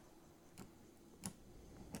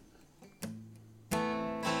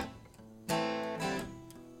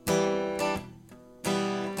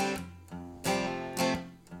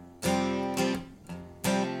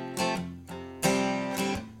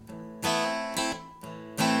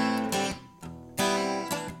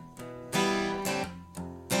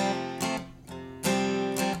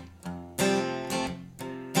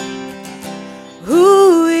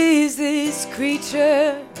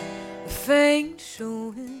creature, the fang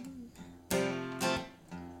showing.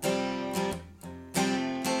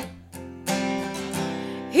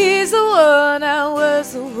 He's the one I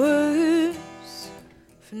was the worst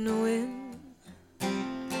for knowing.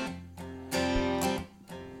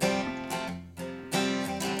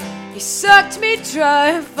 He sucked me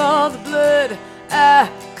dry of all the blood I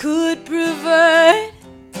could provide.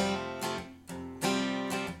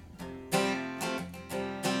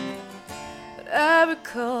 But I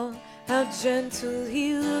recall how gentle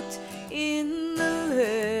he looked in the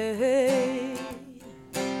light.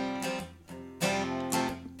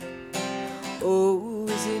 Oh,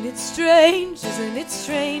 isn't it strange, isn't it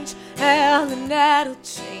strange how the night'll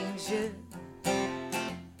change you?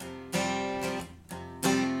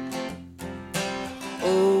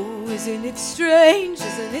 Oh, isn't it strange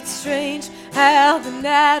how the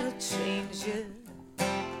night'll change you?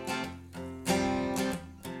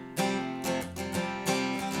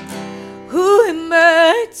 Who am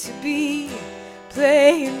I to be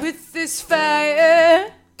playing with this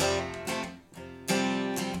fire?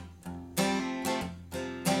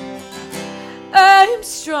 I am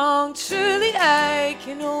strong, surely I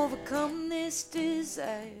can overcome this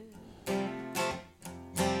desire.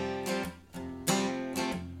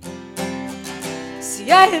 See,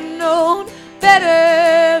 I have known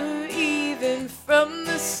better even from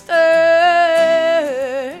the start.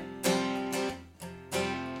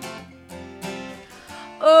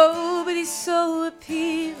 Oh, but he's so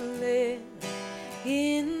appealing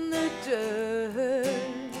in the dark.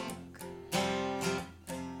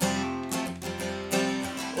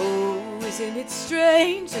 Oh, isn't it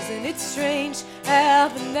strange how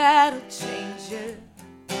the night'll change you?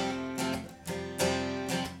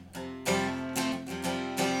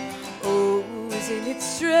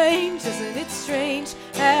 Isn't it strange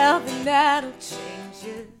how the night'll change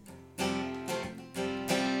you?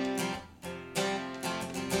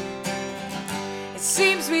 It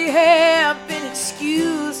seems we have been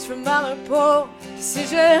excused from all our poor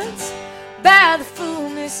decisions by the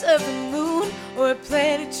fullness of the moon or a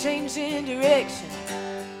planet changing direction.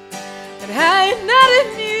 And I am not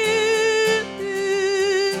amused,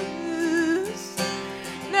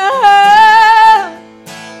 no.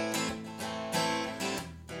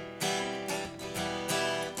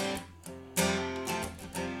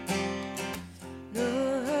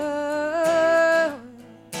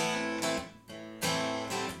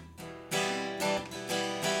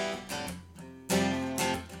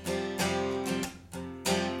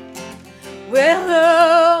 Well,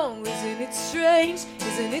 oh, isn't it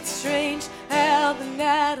strange how the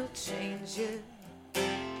night'll change you?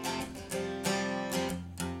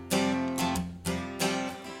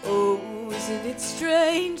 Oh, isn't it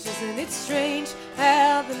strange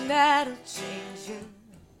how the night'll change you?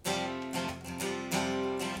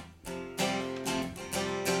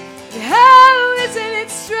 And how isn't it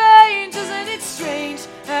strange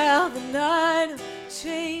how the night'll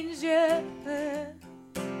change you?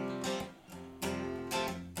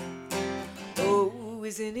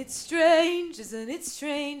 Isn't it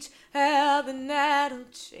strange how the night'll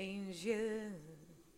change you?